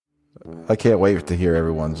I can't wait to hear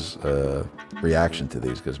everyone's reaction to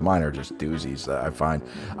these because mine are just doozies. I find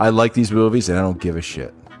I like these movies and I don't give a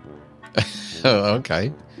shit. Oh,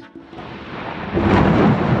 okay.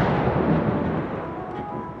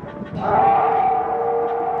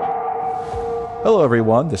 Hello,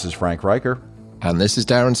 everyone. This is Frank Riker. And this is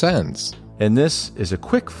Darren Sands. And this is a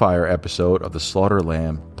quick fire episode of the Slaughter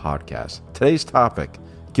Lamb podcast. Today's topic,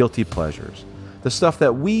 guilty pleasures. The stuff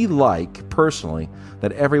that we like personally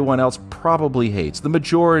that everyone else probably hates, the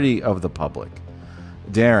majority of the public.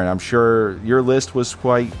 Darren, I'm sure your list was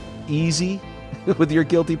quite easy with your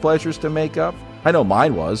guilty pleasures to make up. I know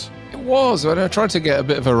mine was. It was, and I tried to get a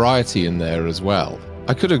bit of variety in there as well.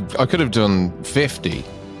 I could have done 50,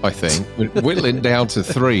 I think. Whittling down to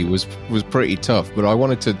 3 was pretty tough, but I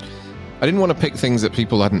didn't want to pick things that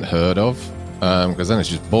people hadn't heard of, because then it's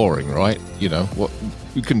just boring, right? You know,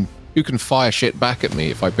 who can fire shit back at me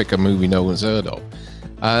if I pick a movie no one's heard of?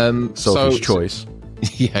 Sophie's Choice.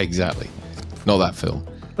 Yeah, exactly. Not that film.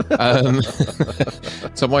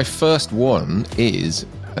 So my first one is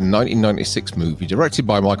a 1996 movie directed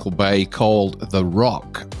by Michael Bay called The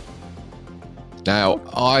Rock. Now,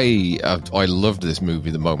 I loved this movie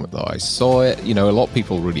the moment that I saw it. You know, a lot of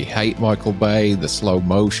people really hate Michael Bay, the slow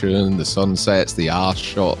motion, the sunsets, the arse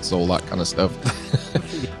shots, all that kind of stuff.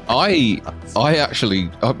 I actually,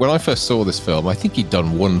 when I first saw this film, I think he'd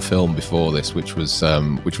done one film before this, which was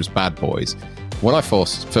Bad Boys. When I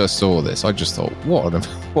first saw this, I just thought, what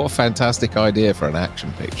a fantastic idea for an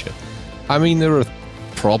action picture. I mean, there are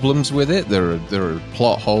problems with it. There are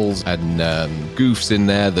plot holes and goofs in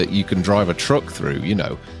there that you can drive a truck through, you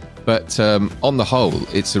know. But on the whole,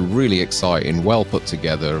 it's a really exciting, well put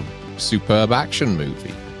together, superb action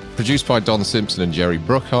movie. Produced by Don Simpson and Jerry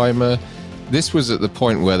Bruckheimer. This was at the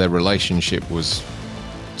point where their relationship was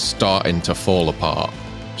starting to fall apart.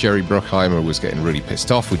 Jerry Bruckheimer was getting really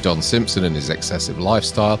pissed off with Don Simpson and his excessive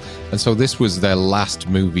lifestyle, and so this was their last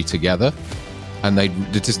movie together. And they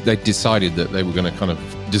decided that they were going to kind of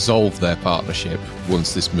dissolve their partnership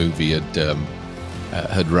once this movie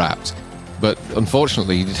had wrapped. But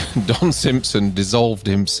unfortunately, Don Simpson dissolved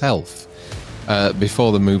himself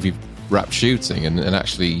before the movie wrapped shooting, and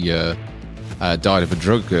actually died of a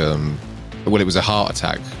drug. Well, it was a heart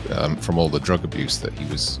attack from all the drug abuse that he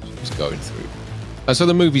was going through. And so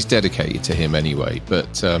the movie's dedicated to him anyway.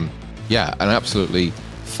 But yeah, an absolutely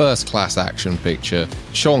first-class action picture.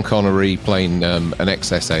 Sean Connery playing an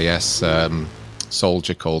ex-SAS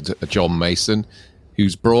soldier called John Mason,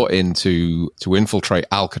 who's brought in to infiltrate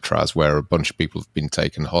Alcatraz, where a bunch of people have been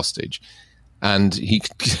taken hostage. And he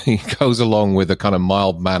goes along with a kind of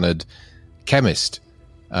mild-mannered chemist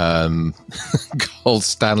called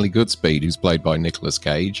Stanley Goodspeed, who's played by Nicolas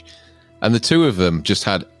Cage. And the two of them just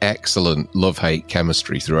had excellent love-hate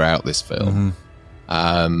chemistry throughout this film.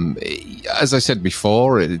 Mm-hmm. As I said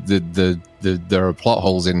before, there are plot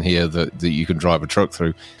holes in here that you can drive a truck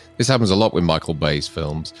through. This happens a lot with Michael Bay's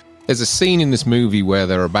films. There's a scene in this movie where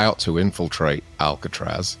they're about to infiltrate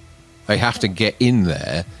Alcatraz. They have to get in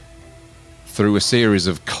there through a series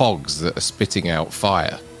of cogs that are spitting out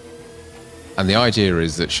fire. And the idea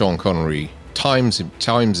is that Sean Connery times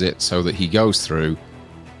it so that he goes through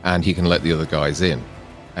and he can let the other guys in.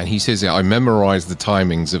 And he says, I memorized the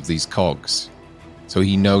timings of these cogs. So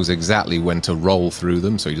he knows exactly when to roll through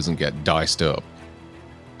them so he doesn't get diced up.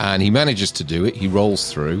 And he manages to do it. He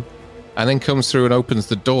rolls through and then comes through and opens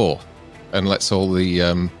the door and lets all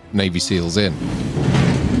the Navy SEALs in.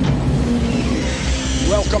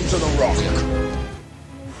 Welcome to the Rock.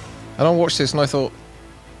 And I watched this and I thought,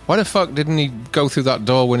 why the fuck didn't he go through that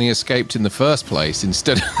door when he escaped in the first place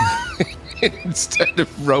instead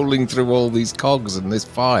of rolling through all these cogs and this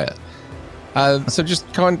fire? So just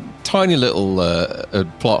tiny little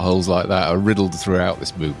plot holes like that are riddled throughout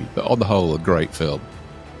this movie, but on the whole, a great film.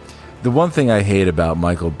 The one thing I hate about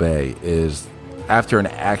Michael Bay is after an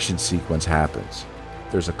action sequence happens,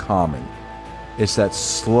 there's a calming. It's that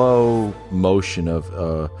slow motion of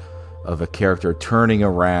a character turning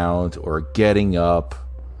around or getting up.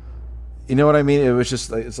 You know what I mean? It was just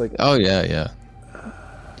like, it's like, oh yeah.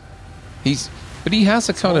 But he has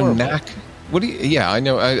a kind of knack. Yeah, I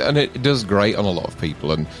know, and it does great on a lot of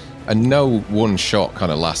people, and no one shot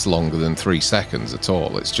kind of lasts longer than 3 seconds at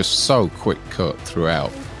all. It's just so quick cut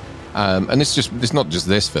throughout, and it's not just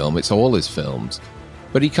this film; it's all his films.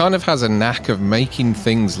 But he kind of has a knack of making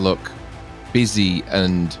things look busy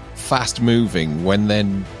and fast moving when they're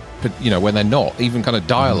not. Even kind of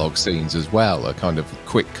dialogue scenes as well are kind of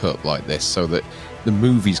quick cut like this, so that the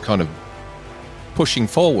movie's kind of pushing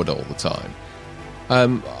forward all the time.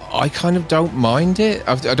 I kind of don't mind it.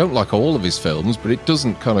 I don't like all of his films, but it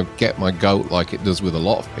doesn't kind of get my goat like it does with a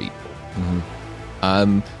lot of people.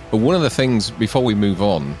 But one of the things, before we move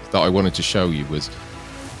on, that I wanted to show you was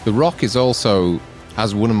The Rock is also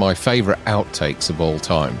has one of my favourite outtakes of all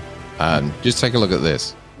time. And just take a look at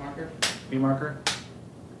this. Marker. B marker.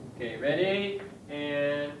 Okay, ready?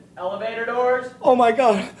 And elevator doors. Oh my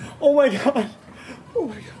god. Oh my god. Oh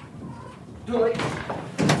my god. Do it.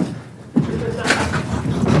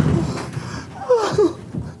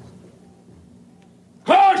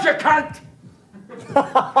 Close, you cunt!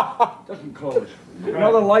 Doesn't close.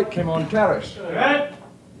 Another light came on terrace.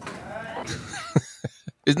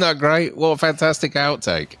 Isn't that great? What a fantastic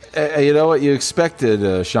outtake. You know what? You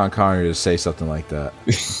expected Sean Connery to say something like that.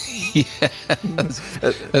 Yeah,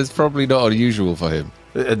 that's probably not unusual for him.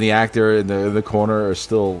 And the actor in the corner are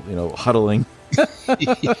still, huddling.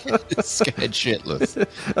 Scared shitless.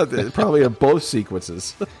 Probably in both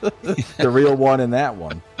sequences. The real one and that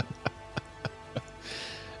one.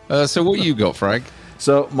 So what you got, Frank?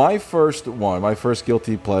 So my first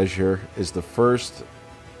guilty pleasure is the first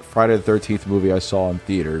Friday the 13th movie I saw in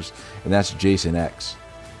theaters, and that's Jason X.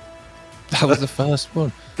 That was the first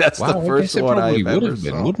one. That's the first one I ever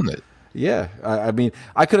saw. Wouldn't it? Yeah, I mean,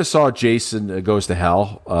 I could have saw Jason Goes to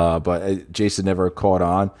Hell, but Jason never caught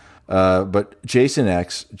on. But Jason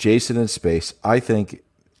X, Jason in Space, I think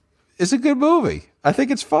is a good movie. I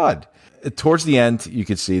think it's fun. Towards the end, you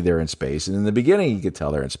could see they're in space, and in the beginning, you could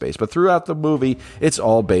tell they're in space. But throughout the movie, it's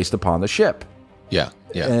all based upon the ship. Yeah.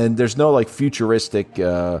 And there's no like futuristic,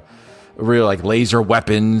 real like laser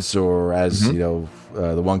weapons, or as the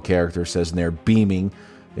one character says in there, beaming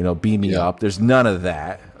up. There's none of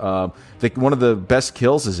that. One of the best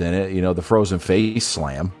kills is in it. The frozen face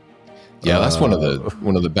slam. Yeah, that's one of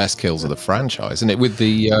the best kills of the franchise, isn't it? With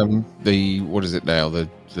the what is it now? The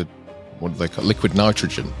what do they call it? Liquid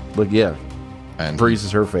nitrogen? But yeah, and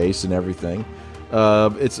freezes her face and everything.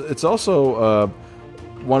 It's also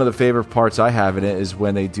one of the favorite parts I have in it is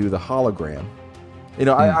when they do the hologram.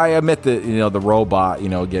 I admit that the robot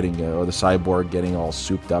getting or the cyborg getting all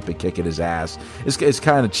souped up and kicking his ass is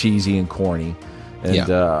kind of cheesy and corny.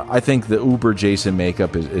 And I think the Uber Jason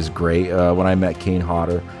makeup is great. When I met Kane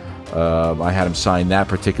Hodder, I had him sign that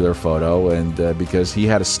particular photo, and because he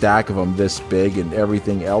had a stack of them this big, and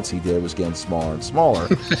everything else he did was getting smaller and smaller.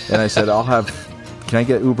 And I said, can I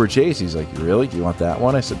get Uber Jason? He's like, really? Do you want that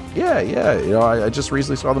one? I said, yeah. I just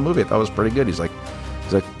recently saw the movie. I thought it was pretty good. He's like,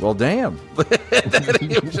 well, damn.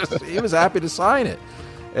 he was happy to sign it.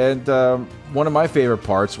 And one of my favorite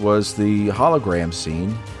parts was the hologram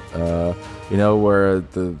scene, where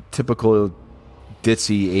the typical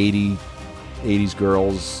ditzy 80s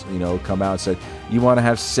girls, come out and said, you want to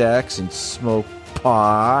have sex and smoke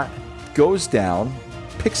pot? Goes down,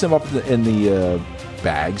 picks him up in the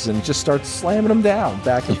bags and just starts slamming them down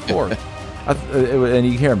back and forth. And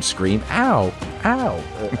you hear him scream, ow, ow.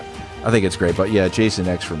 I think it's great. But yeah, Jason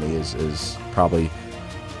X for me is probably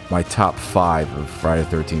my top 5 of Friday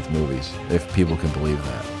the 13th movies, if people can believe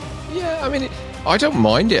that. Yeah, I mean, I don't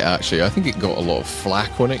mind it, actually. I think it got a lot of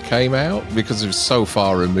flack when it came out because it was so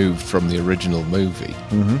far removed from the original movie.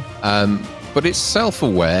 But it's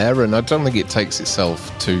self-aware, and I don't think it takes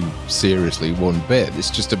itself too seriously one bit. It's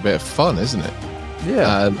just a bit of fun, isn't it?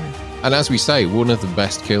 Yeah. And as we say, one of the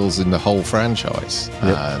best kills in the whole franchise.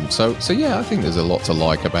 Yep. So yeah, I think there's a lot to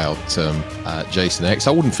like about Jason X.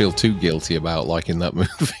 I wouldn't feel too guilty about liking that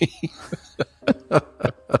movie.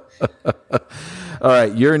 All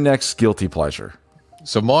right, your next guilty pleasure.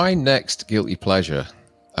 So my next guilty pleasure,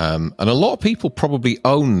 and a lot of people probably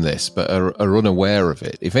own this but are unaware of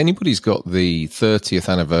it. If anybody's got the 30th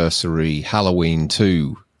anniversary Halloween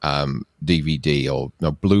 2 DVD or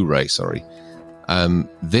no Blu-ray, sorry,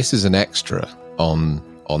 this is an extra on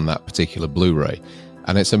that particular Blu-ray,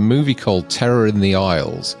 and it's a movie called Terror in the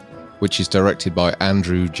Isles, which is directed by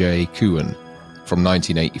Andrew J. Cohen from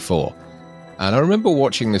 1984. And I remember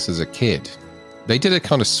watching this as a kid. They did a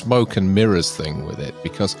kind of smoke and mirrors thing with it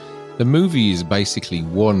because the movie is basically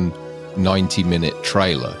one 90-minute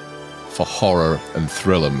trailer for horror and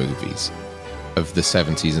thriller movies of the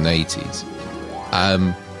 70s and 80s.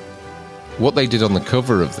 What they did on the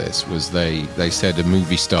cover of this was they said a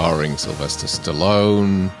movie starring Sylvester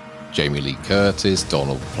Stallone, Jamie Lee Curtis,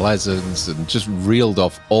 Donald Pleasence, and just reeled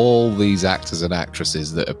off all these actors and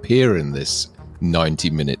actresses that appear in this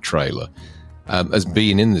 90-minute trailer as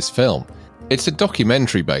being in this film. It's a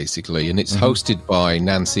documentary, basically, and it's hosted by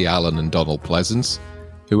Nancy Allen and Donald Pleasence,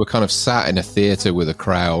 who are kind of sat in a theatre with a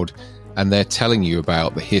crowd, and they're telling you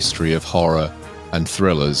about the history of horror and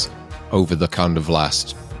thrillers over the kind of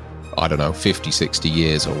last, 50, 60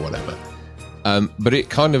 years or whatever. But it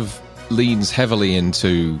kind of leans heavily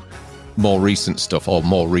into more recent stuff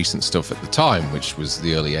at the time, which was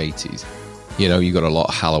the early 80s. You know, you got a lot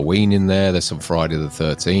of Halloween in there. There's some Friday the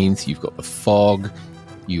 13th. You've got The Fog.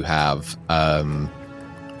 You have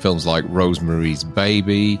films like Rosemary's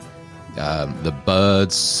Baby, The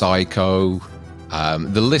Birds, Psycho.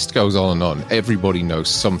 The list goes on and on. Everybody knows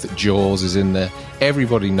something. Jaws is in there.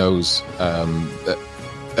 Everybody knows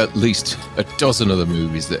at least a dozen other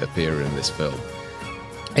movies that appear in this film.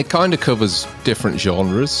 It kind of covers different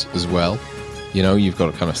genres as well. You know, you've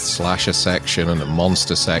got a kind of slasher section and a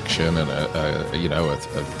monster section and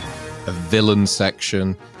a villain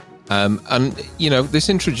section. And, you know, this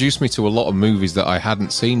introduced me to a lot of movies that I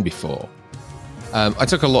hadn't seen before. I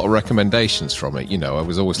took a lot of recommendations from it. You know, I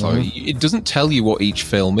was always like, it doesn't tell you what each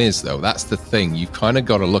film is, though. That's the thing. You've kind of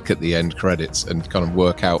got to look at the end credits and kind of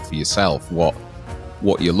work out for yourself what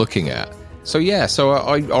you're looking at. So yeah,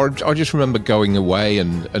 I just remember going away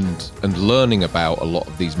and learning about a lot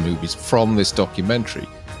of these movies from this documentary,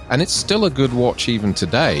 and it's still a good watch even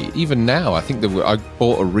today. Even now, I think I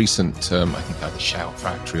bought a recent, I think either Shout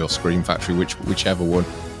Factory or Scream Factory, whichever one,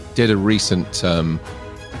 did a recent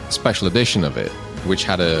special edition of it, which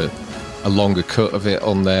had a longer cut of it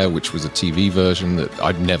on there, which was a TV version that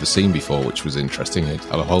I'd never seen before, which was interesting. It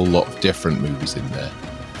had a whole lot of different movies in there.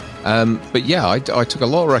 But yeah, I took a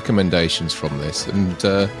lot of recommendations from this,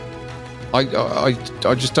 and I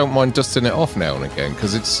just don't mind dusting it off now and again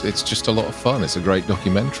because it's just a lot of fun. It's a great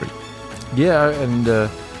documentary. Yeah, and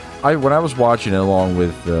when I was watching it along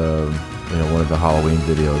with one of the Halloween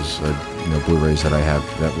videos, Blu-rays that I have,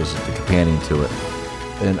 that was the companion to it,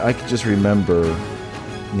 and I could just remember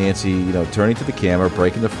Nancy, turning to the camera,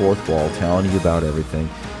 breaking the fourth wall, telling you about everything.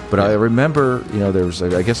 But I remember, there was,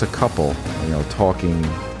 I guess, a couple, talking.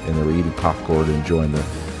 And they were eating popcorn and enjoying the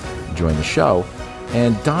show,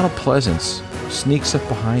 and Donald Pleasance sneaks up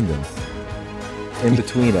behind them, in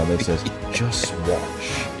between them, and says, "Just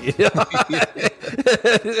watch."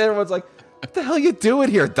 Everyone's like, "What the hell are you doing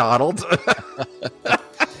here, Donald?"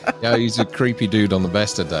 Yeah, he's a creepy dude on the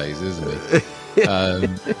best of days, isn't he?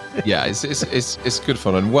 Yeah, it's good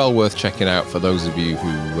fun and well worth checking out for those of you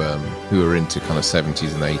who are into kind of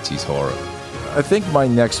 70s and 80s horror. I think my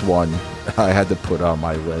next one I had to put on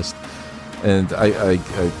my list, and I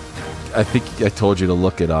think I told you to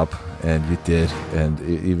look it up, and you did, and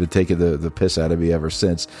you've been taking the piss out of me ever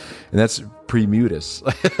since, and that's Premutus,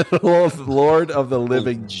 Lord of the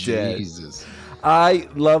Living Dead. Jesus. I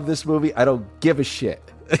love this movie. I don't give a shit.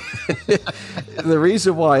 The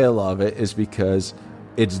reason why I love it is because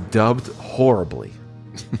it's dubbed horribly.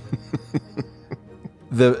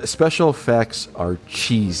 The special effects are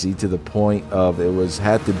cheesy to the point of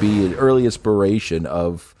had to be an early inspiration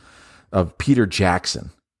of Peter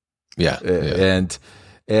Jackson. Yeah.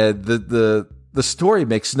 And the story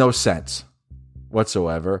makes no sense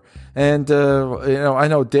whatsoever. And I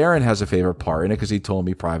know Darren has a favorite part in it because he told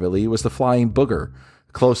me privately it was the flying booger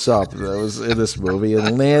close up that was in this movie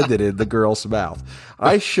and landed in the girl's mouth.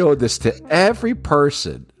 I showed this to every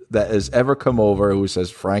person that has ever come over who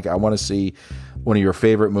says, "Frank, I want to see one of your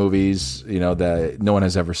favorite movies, that no one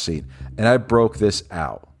has ever seen." And I broke this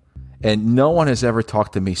out. And no one has ever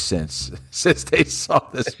talked to me since they saw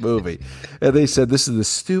this movie. And they said, "This is the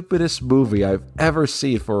stupidest movie I've ever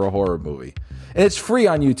seen for a horror movie." And it's free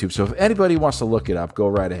on YouTube. So if anybody wants to look it up, go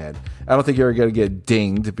right ahead. I don't think you're going to get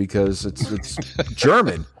dinged because it's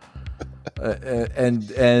German.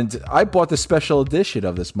 And I bought the special edition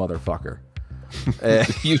of this motherfucker.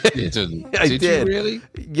 You didn't? Did you really?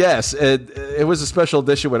 Yes, it was a special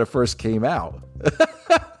edition when it first came out.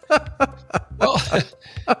 Well,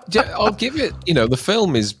 I'll give it. The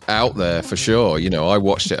film is out there for sure. I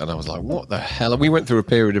watched it and I was like, "What the hell?" And we went through a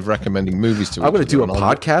period of recommending movies to. I'm going to do a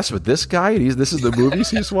podcast with this guy. This is the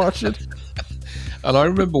movies he's watching. And I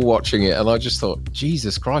remember watching it, and I just thought,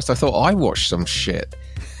 Jesus Christ! I thought I watched some shit.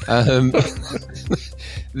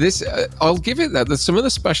 This, I'll give it that. Some of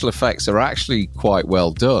the special effects are actually quite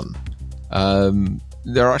well done.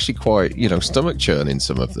 They're actually quite, stomach churning.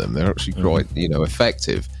 Some of them, they're actually quite,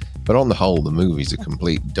 effective. But on the whole, the movie's a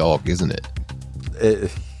complete dog, isn't it?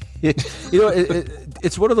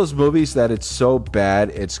 It's one of those movies that it's so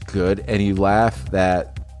bad it's good, and you laugh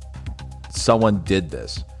that someone did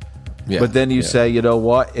this. Yeah, but then you say, you know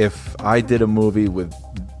what? If I did a movie with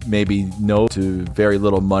maybe no to very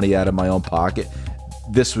little money out of my own pocket,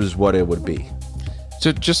 this was what it would be.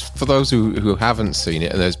 So just for those who haven't seen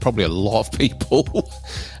it, and there's probably a lot of people,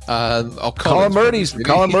 Colin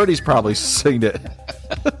Murdy's probably seen it.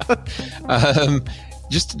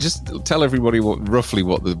 Just tell everybody roughly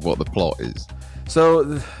what the plot is. So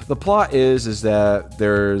the plot is that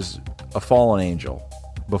there's a fallen angel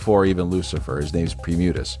before even Lucifer. His name's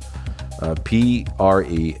Premutus, Premutos.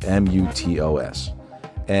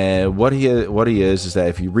 And what he is that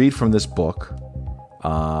if you read from this book,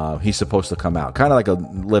 he's supposed to come out, kind of like a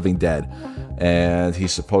living dead, and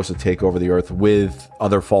he's supposed to take over the earth with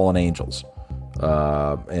other fallen angels,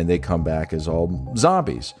 and they come back as all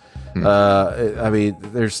zombies.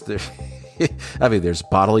 There's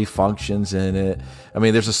bodily functions in it. I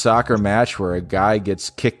mean, there's a soccer match where a guy gets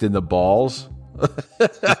kicked in the balls,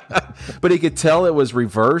 but he could tell it was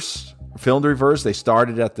filmed reverse. They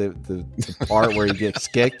started at the part where he gets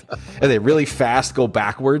kicked, and they really fast go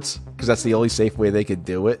backwards because that's the only safe way they could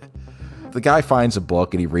do it. The guy finds a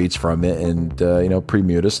book and he reads from it, and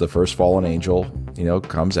Premutos, the first fallen angel,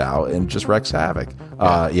 comes out and just wreaks havoc.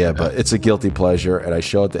 But it's a guilty pleasure, and I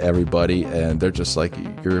show it to everybody, and they're just like,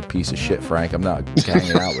 "You're a piece of shit, Frank. I'm not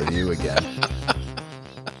hanging out with you again."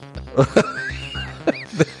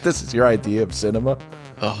 This is your idea of cinema.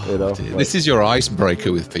 This is your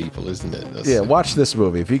icebreaker with people, isn't it? Watch this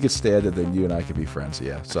movie. If you could stand it, then you and I could be friends.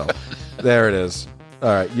 Yeah, so there it is. All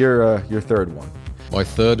right, your third one. My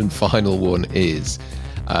third and final one is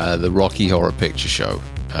the Rocky Horror Picture Show,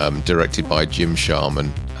 directed by Jim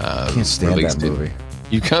Sharman. Can't stand that movie.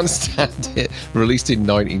 You can't stand it. Released in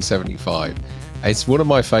 1975. It's one of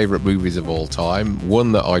my favorite movies of all time.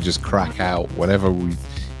 One that I just crack out whenever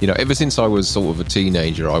ever since I was sort of a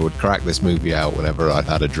teenager, I would crack this movie out whenever I'd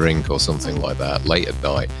had a drink or something like that, late at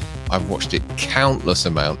night. I've watched it countless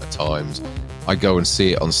amount of times. I go and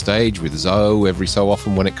see it on stage with Zoe every so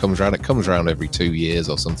often when it comes around. It comes around every 2 years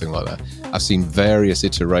or something like that. I've seen various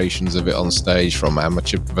iterations of it on stage, from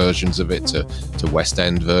amateur versions of it to West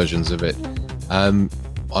End versions of it. And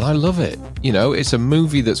I love it. It's a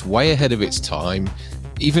movie that's way ahead of its time.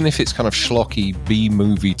 Even if it's kind of schlocky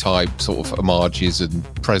B-movie type sort of homages and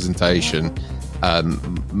presentation,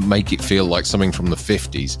 make it feel like something from the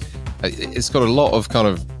 50s. It's got a lot of kind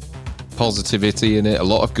of positivity in it, a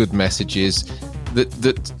lot of good messages that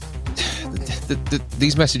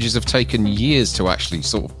these messages have taken years to actually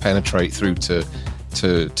sort of penetrate through to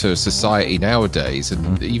society nowadays,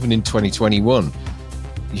 and even in 2021,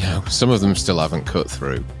 some of them still haven't cut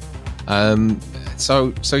through.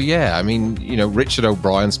 So yeah, I mean, Richard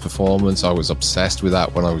O'Brien's performance, I was obsessed with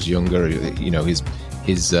that when I was younger.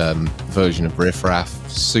 His version of Riff Raff,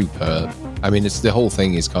 superb. I mean, the whole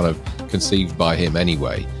thing is kind of conceived by him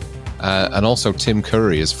anyway. And also Tim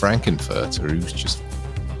Curry as Frankenfurter, who's just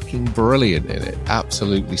fucking brilliant in it.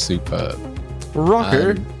 Absolutely superb.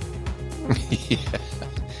 Rocker. Yeah.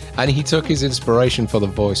 And he took his inspiration for the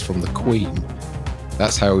voice from the Queen.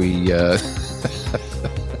 That's how he...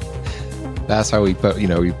 That's how he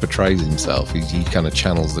portrays himself. He kind of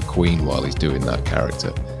channels the Queen while he's doing that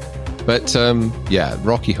character. But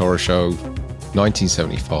Rocky Horror Show,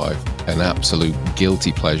 1975, an absolute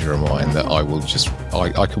guilty pleasure of mine that I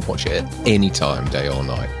can watch it at any time, day or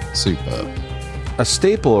night. Superb. A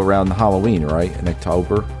staple around Halloween, right? In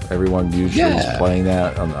October, everyone usually is playing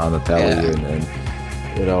that on the telly, and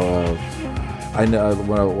I know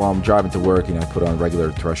while I'm driving to work and I put on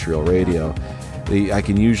regular terrestrial radio, I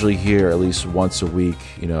can usually hear at least once a week,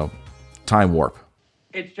 Time Warp.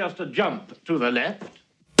 It's just a jump to the left.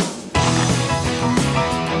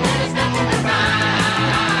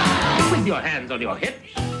 With your hands on your hips.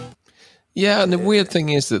 Yeah, and the weird thing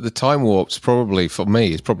is that the Time Warp's probably, for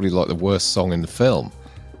me, is probably like the worst song in the film.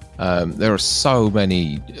 There are so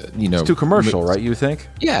many, It's too commercial, right, you think?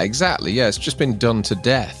 Yeah, exactly. Yeah, it's just been done to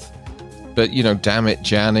death. But, Damn It,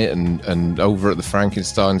 Janet, and Over at the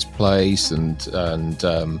Frankenstein's Place, and Hot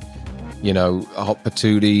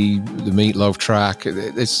Patootie, the Meatloaf track.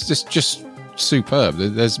 It's just superb.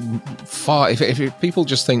 There's far... If people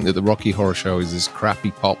just think that the Rocky Horror Show is this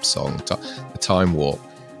crappy pop song, the Time Warp,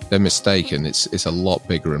 they're mistaken. It's a lot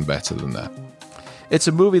bigger and better than that. It's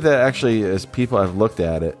a movie that actually, as people have looked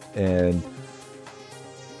at it and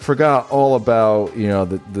forgot all about,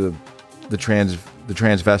 the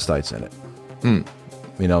transvestites in it.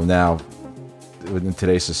 Now in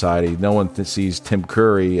today's society, no one sees Tim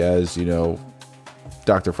Curry as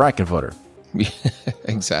Dr. Frankenfurter.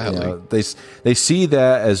 Exactly. They see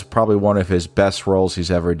that as probably one of his best roles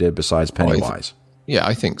he's ever did besides Pennywise.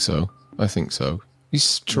 I think so.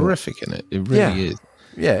 He's terrific in it. It really is.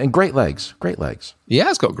 Yeah, and great legs. He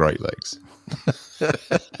has got great legs.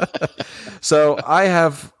 So I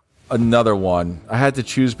have another one. I had to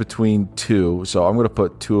choose between two, so I'm going to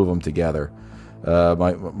put two of them together.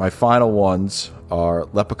 My final ones are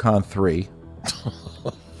Leprechaun 3.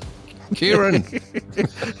 Kieran.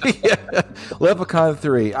 Leprechaun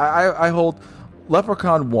 3. I hold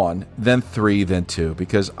Leprechaun 1, then 3, then 2,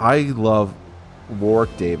 because I love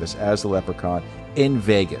Warwick Davis as the Leprechaun in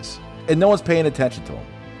Vegas, and no one's paying attention to him.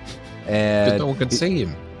 and no one can see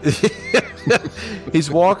him. he's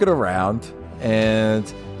walking around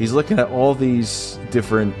and he's looking at all these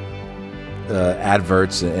different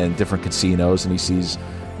adverts and different casinos, and he sees,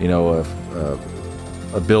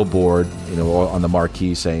 a billboard, on the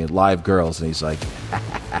marquee saying "Live Girls," and he's like,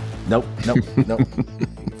 "Nope,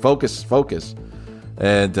 focus."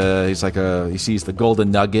 And he's like, he sees the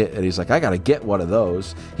Golden Nugget, and he's like, "I gotta get one of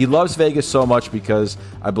those." He loves Vegas so much because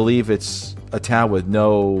I believe it's a town with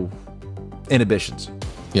no inhibitions.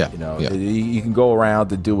 Yeah, you can go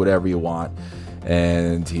around and do whatever you want,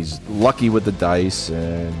 and he's lucky with the dice,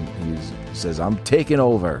 and he says, "I'm taking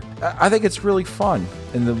over." I think it's really fun.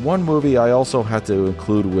 And the one movie I also had to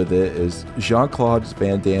include with it is Jean-Claude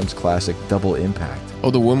Van Damme's classic Double Impact.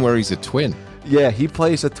 Oh, the one where he's a twin. Yeah, he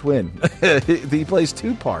plays a twin. He plays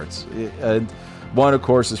two parts, and one, of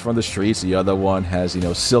course, is from the streets. The other one has,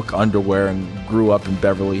 silk underwear and grew up in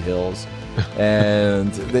Beverly Hills.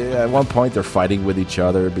 And at one point, they're fighting with each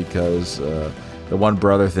other because the one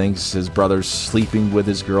brother thinks his brother's sleeping with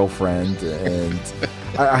his girlfriend, and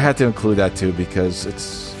I had to include that too because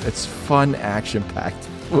it's fun, action-packed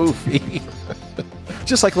movie,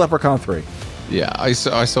 just like Leprechaun 3. Yeah, I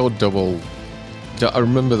saw Double. I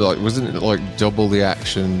remember, wasn't it like double the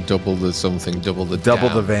action, double the something, double the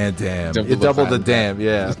Van Damme. Double the damn,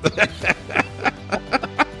 yeah.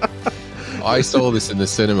 I saw this in the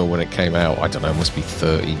cinema when it came out. I don't know, it must be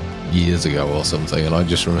 30 years ago or something, and I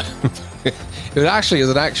just remember it actually, as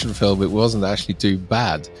an action film, it wasn't actually too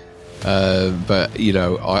bad. But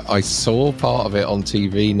I saw part of it on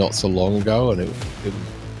TV not so long ago, and it was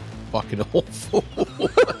fucking awful.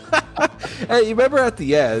 Hey, you remember at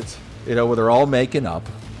the end, where they're all making up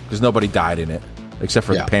because nobody died in it except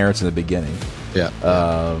for the parents in the beginning. Yeah,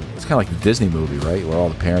 it's kind of like the Disney movie, right, where all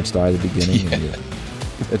the parents die at the beginning. Yeah.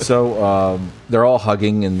 And so they're all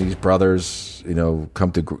hugging, and these brothers,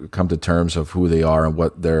 come to terms of who they are and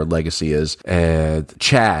what their legacy is. And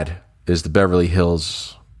Chad is the Beverly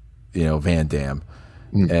Hills, Van Damme,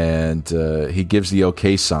 and he gives the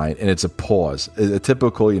okay sign, and it's a pause, a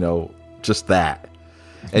typical, just that.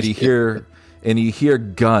 And you hear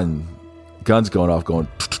guns going off, going.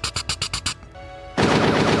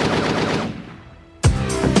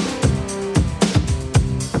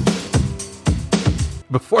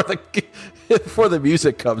 Before the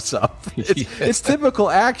music comes up, it's typical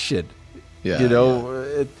action.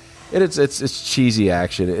 It's cheesy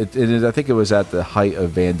action. I think it was at the height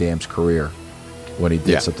of Van Damme's career when he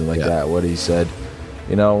did something like that. What he said,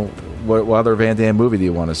 what other Van Damme movie do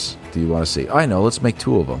you want to see? I know, let's make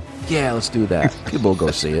two of them. Yeah, let's do that. People will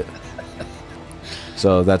go see it.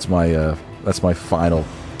 So that's my final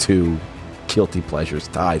two guilty pleasures,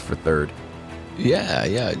 tied for third.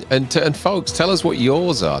 Yeah. And folks, tell us what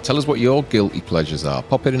yours are. Tell us what your guilty pleasures are.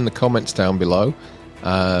 Pop it in the comments down below.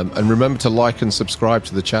 And remember to like and subscribe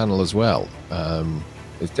to the channel as well.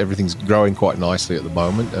 Everything's growing quite nicely at the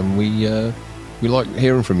moment, and we like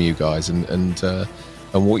hearing from you guys and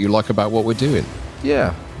what you like about what we're doing.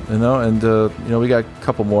 Yeah, and we got a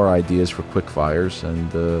couple more ideas for quick fires,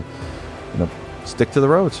 and stick to the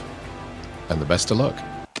roads. And the best of luck.